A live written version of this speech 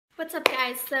What's up,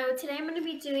 guys? So today I'm going to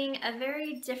be doing a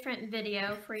very different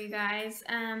video for you guys.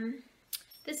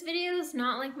 This video is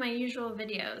not like my usual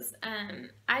videos.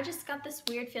 I just got this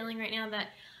weird feeling right now that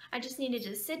I just needed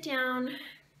to sit down,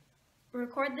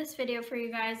 record this video for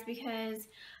you guys because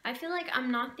I feel like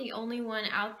I'm not the only one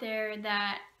out there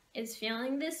that is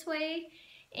feeling this way,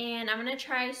 and I'm going to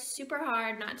try super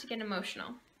hard not to get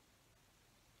emotional.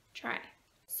 Try.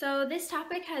 So this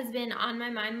topic has been on my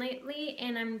mind lately,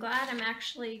 and I'm glad I'm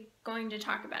actually going to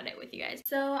talk about it with you guys.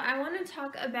 So I want to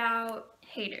talk about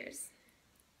haters.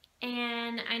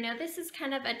 And I know this is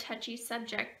kind of a touchy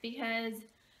subject because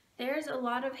there's a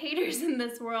lot of haters in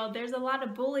this world. There's a lot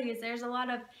of bullies. There's a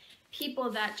lot of people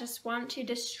that just want to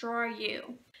destroy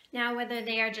you. Now, whether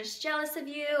they are just jealous of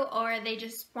you, or they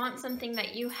just want something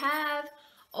that you have,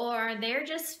 or they're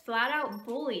just flat out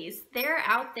bullies. They're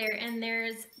out there, and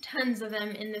there's tons of them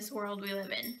in this world we live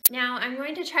in. Now, I'm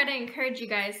going to try to encourage you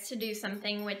guys to do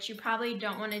something which you probably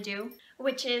don't want to do,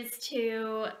 which is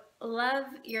to love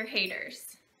your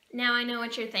haters. Now, I know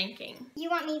what you're thinking. You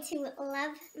want me to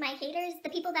love my haters, the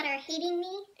people that are hating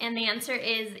me? And the answer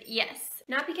is yes.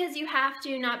 Not because you have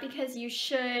to, not because you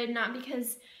should, not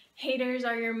because haters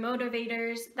are your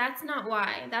motivators. That's not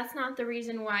why. That's not the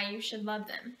reason why you should love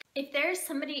them. If there's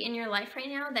somebody in your life right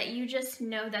now that you just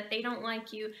know that they don't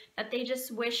like you, that they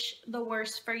just wish the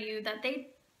worst for you, that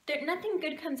nothing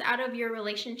good comes out of your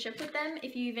relationship with them,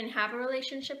 if you even have a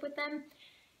relationship with them,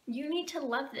 you need to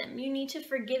love them. You need to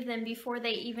forgive them before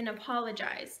they even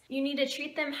apologize. You need to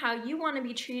treat them how you want to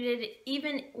be treated,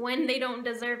 even when they don't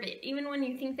deserve it. Even when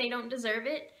you think they don't deserve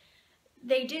it,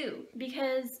 they do,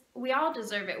 because we all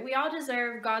deserve it. We all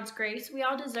deserve God's grace. We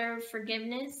all deserve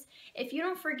forgiveness. If you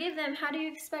don't forgive them, how do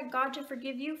you expect God to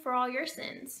forgive you for all your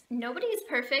sins? Nobody is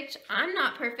perfect. I'm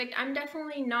not perfect. I'm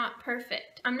definitely not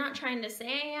perfect. I'm not trying to say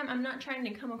I am. I'm not trying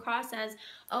to come across as,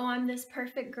 oh, I'm this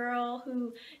perfect girl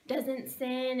who doesn't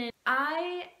sin. And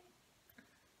I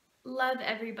love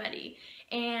everybody.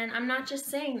 And I'm not just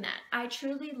saying that. I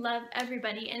truly love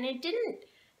everybody. And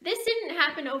this didn't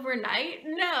happen overnight.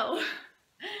 No.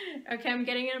 Okay, I'm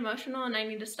getting emotional and I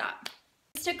need to stop.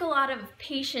 It took a lot of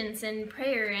patience and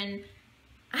prayer, and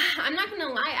I'm not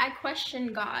gonna lie, I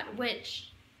questioned God,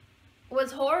 which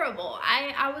was horrible.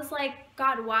 I was like,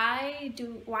 God, why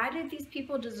do these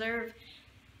people deserve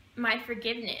my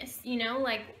forgiveness? You know,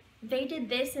 like, they did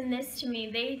this and this to me.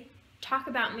 They talk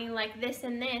about me like this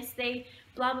and this. They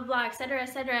blah, blah, blah, etc.,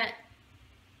 etc.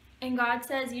 And God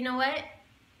says, you know what?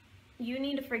 You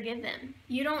need to forgive them.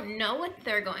 You don't know what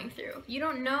they're going through. You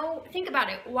don't know. Think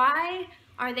about it. Why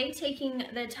are they taking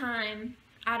the time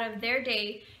out of their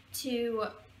day to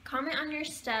comment on your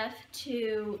stuff,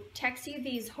 to text you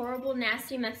these horrible,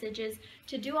 nasty messages,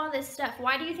 to do all this stuff?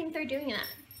 Why do you think they're doing that?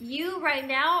 You right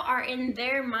now are in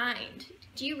their mind.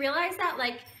 Do you realize that?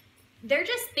 Like, they're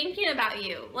just thinking about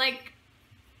you. Like,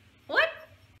 what?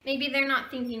 Maybe they're not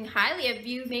thinking highly of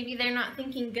you. Maybe they're not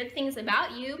thinking good things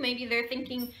about you. Maybe they're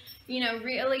thinking, you know,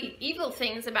 really evil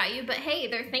things about you, but hey,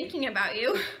 they're thinking about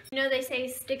you. You know, they say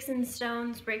sticks and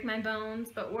stones break my bones,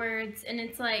 but words, and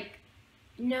it's like,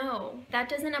 no, that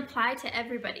doesn't apply to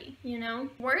everybody, you know?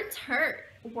 Words hurt.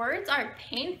 Words are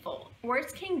painful.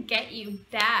 Words can get you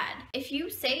bad. If you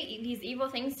say these evil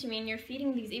things to me and you're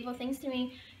feeding these evil things to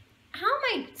me, how am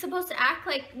I supposed to act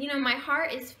like, you know, my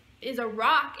heart is a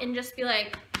rock and just be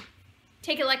like,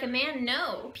 take it like a man?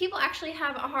 No. People actually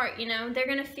have a heart, you know. They're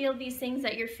going to feel these things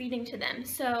that you're feeding to them.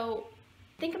 So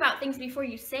think about things before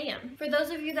you say them. For those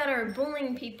of you that are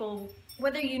bullying people,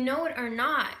 whether you know it or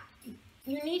not,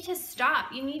 you need to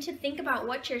stop. You need to think about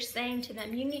what you're saying to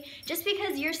them. Just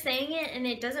because you're saying it and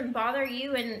it doesn't bother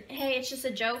you and hey, it's just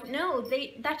a joke. No,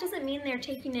 that doesn't mean they're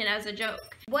taking it as a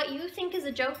joke. What you think is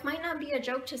a joke might not be a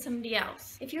joke to somebody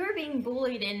else. If you were being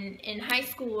bullied in high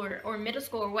school or middle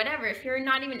school or whatever, if you're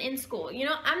not even in school, you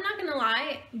know, I'm not gonna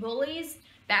lie, bullies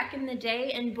back in the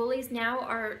day and bullies now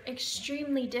are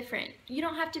extremely different. You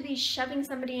don't have to be shoving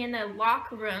somebody in a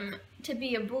locker room to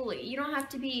be a bully. You don't have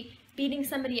to be beating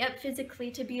somebody up physically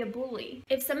to be a bully.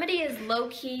 If somebody is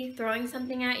low-key throwing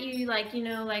something at you, like, you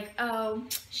know, like, oh,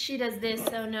 she does this,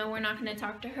 so no, we're not going to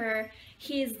talk to her.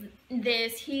 He's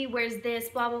this, he wears this,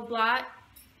 blah, blah, blah.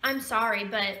 I'm sorry,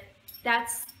 but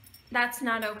that's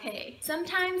not okay.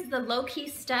 Sometimes the low-key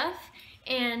stuff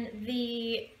and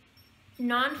the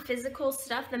non-physical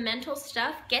stuff, the mental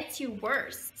stuff, gets you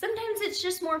worse. Sometimes it's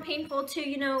just more painful to,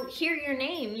 you know, hear your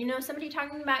name, you know, somebody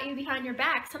talking about you behind your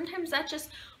back. Sometimes that's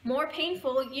just more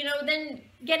painful, you know, than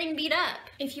getting beat up.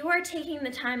 If you are taking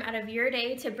the time out of your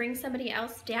day to bring somebody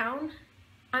else down,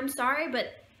 I'm sorry,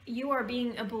 but you are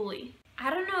being a bully. I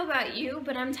don't know about you,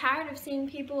 but I'm tired of seeing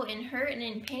people in hurt and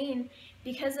in pain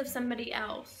because of somebody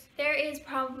else. There is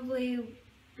probably,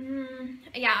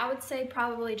 yeah, I would say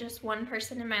probably just one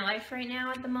person in my life right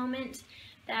now at the moment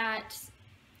that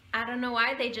I don't know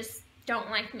why, they just don't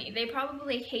like me. They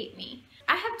probably hate me.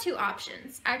 I have two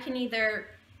options. I can either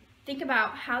think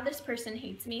about how this person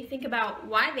hates me, think about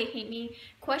why they hate me,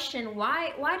 question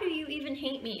why do you even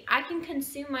hate me? I can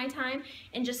consume my time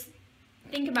and just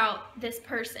think about this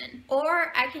person.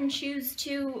 Or I can choose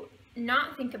to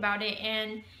not think about it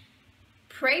and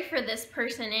pray for this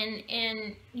person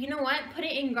and you know what, put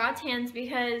it in God's hands,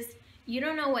 because you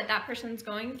don't know what that person's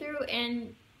going through,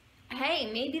 and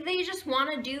hey, maybe they just want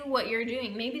to do what you're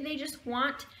doing. Maybe they just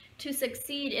want to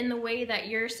succeed in the way that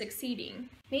you're succeeding.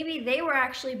 Maybe they were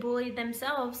actually bullied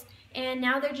themselves and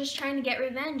now they're just trying to get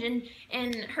revenge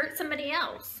and hurt somebody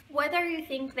else. Whether you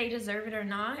think they deserve it or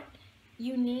not,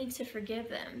 you need to forgive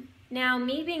them. Now,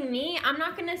 me being me, I'm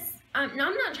not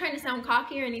trying to sound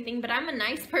cocky or anything, but I'm a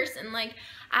nice person. Like,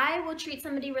 I will treat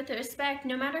somebody with respect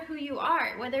no matter who you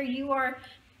are, whether you are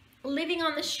living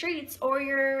on the streets or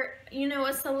you're, you know,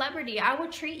 a celebrity. I will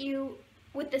treat you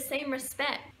with the same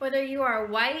respect. Whether you are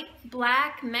white,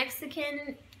 black,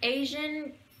 Mexican,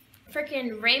 Asian,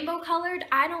 freaking rainbow colored,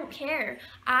 I don't care.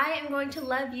 I am going to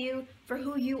love you for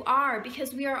who you are,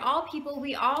 because we are all people,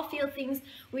 we all feel things,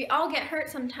 we all get hurt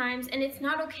sometimes, and it's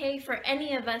not okay for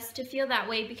any of us to feel that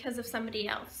way because of somebody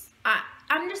else. I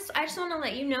just want to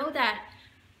let you know that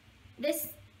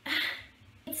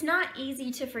it's not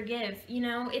easy to forgive, you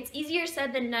know? It's easier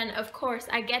said than done, of course,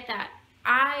 I get that.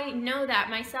 I know that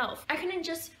myself. I couldn't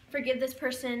just forgive this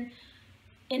person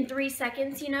in 3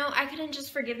 seconds, you know? I couldn't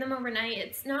just forgive them overnight.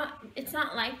 It's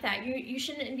not like that. You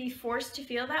shouldn't be forced to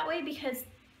feel that way, because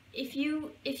if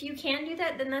you can do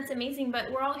that, then that's amazing,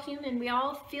 but we're all human. We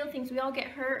all feel things. We all get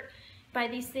hurt by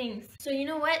these things. So you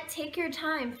know what? Take your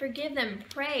time. Forgive them.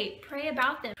 Pray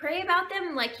about them. Pray about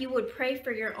them like you would pray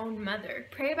for your own mother.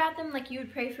 Pray about them like you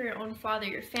would pray for your own father,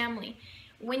 your family.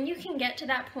 When you can get to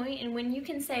that point, and when you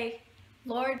can say,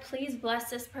 Lord, please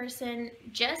bless this person,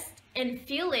 and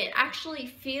feel it, actually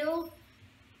feel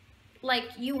like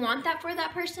you want that for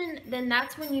that person, then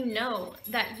that's when you know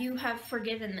that you have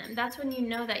forgiven them. That's when you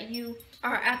know that you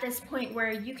are at this point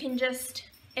where you can just,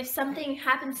 if something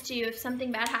happens to you, if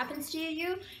something bad happens to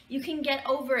you, you can get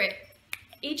over it.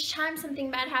 Each time something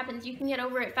bad happens, you can get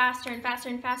over it faster and faster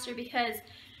and faster, because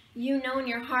you know in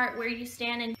your heart where you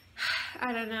stand. And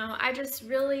I don't know, I just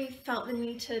really felt the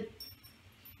need to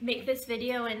make this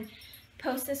video and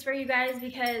post this for you guys,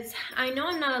 because I know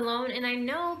I'm not alone, and I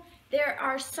know there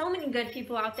are so many good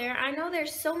people out there. I know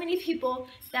there's so many people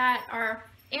that are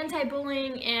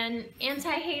anti-bullying and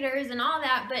anti-haters and all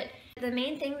that, but the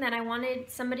main thing that I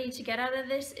wanted somebody to get out of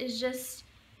this is just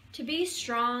to be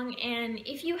strong. And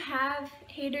if you have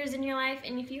haters in your life,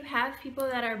 and if you have people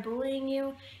that are bullying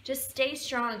you, just stay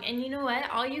strong. And you know what?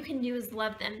 All you can do is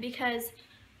love them, because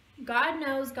God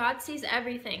knows, God sees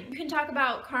everything. You can talk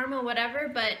about karma,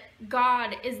 whatever, but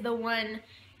God is the one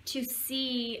to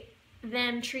see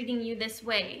them treating you this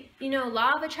way. You know,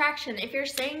 law of attraction, if you're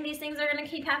saying these things are going to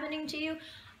keep happening to you,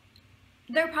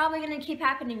 they're probably going to keep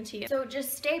happening to you. So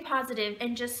just stay positive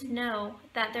and just know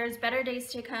that there's better days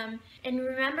to come. And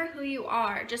remember who you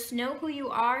are. Just know who you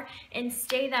are and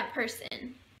stay that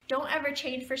person. Don't ever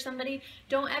change for somebody.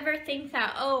 Don't ever think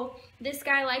that, oh, this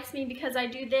guy likes me because I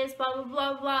do this, blah, blah,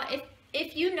 blah, blah.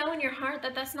 If you know in your heart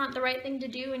that that's not the right thing to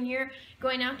do, and you're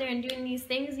going out there and doing these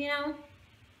things, you know,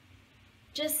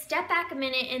 just step back a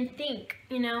minute and think,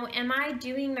 you know, am I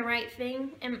doing the right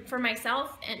thing for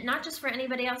myself? And not just for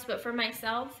anybody else, but for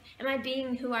myself. Am I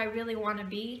being who I really want to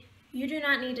be? You do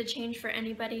not need to change for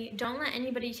anybody. Don't let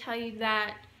anybody tell you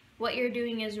that what you're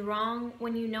doing is wrong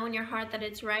when you know in your heart that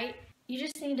it's right. You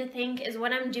just need to think, is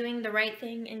what I'm doing the right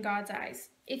thing in God's eyes?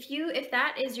 If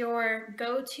that is your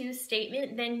go-to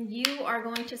statement, then you are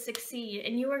going to succeed,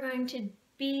 and you are going to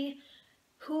be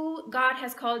who God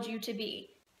has called you to be.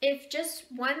 If just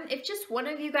one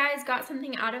of you guys got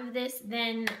something out of this,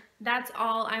 then that's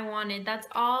all I wanted. That's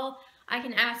all I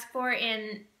can ask for,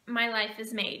 and my life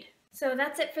is made. So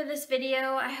that's it for this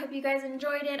video. I hope you guys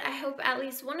enjoyed it. I hope at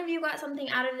least one of you got something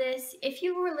out of this. If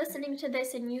you were listening to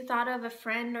this and you thought of a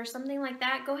friend or something like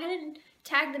that, go ahead and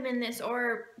tag them in this,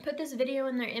 or put this video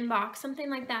in their inbox, something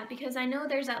like that, because I know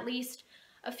there's at least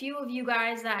a few of you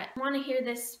guys that want to hear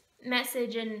this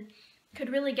message and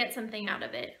could really get something out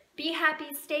of it. Be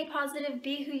happy, stay positive,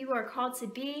 be who you are called to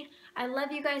be. I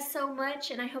love you guys so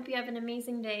much, and I hope you have an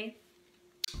amazing day.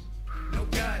 No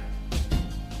God,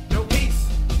 no peace,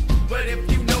 but if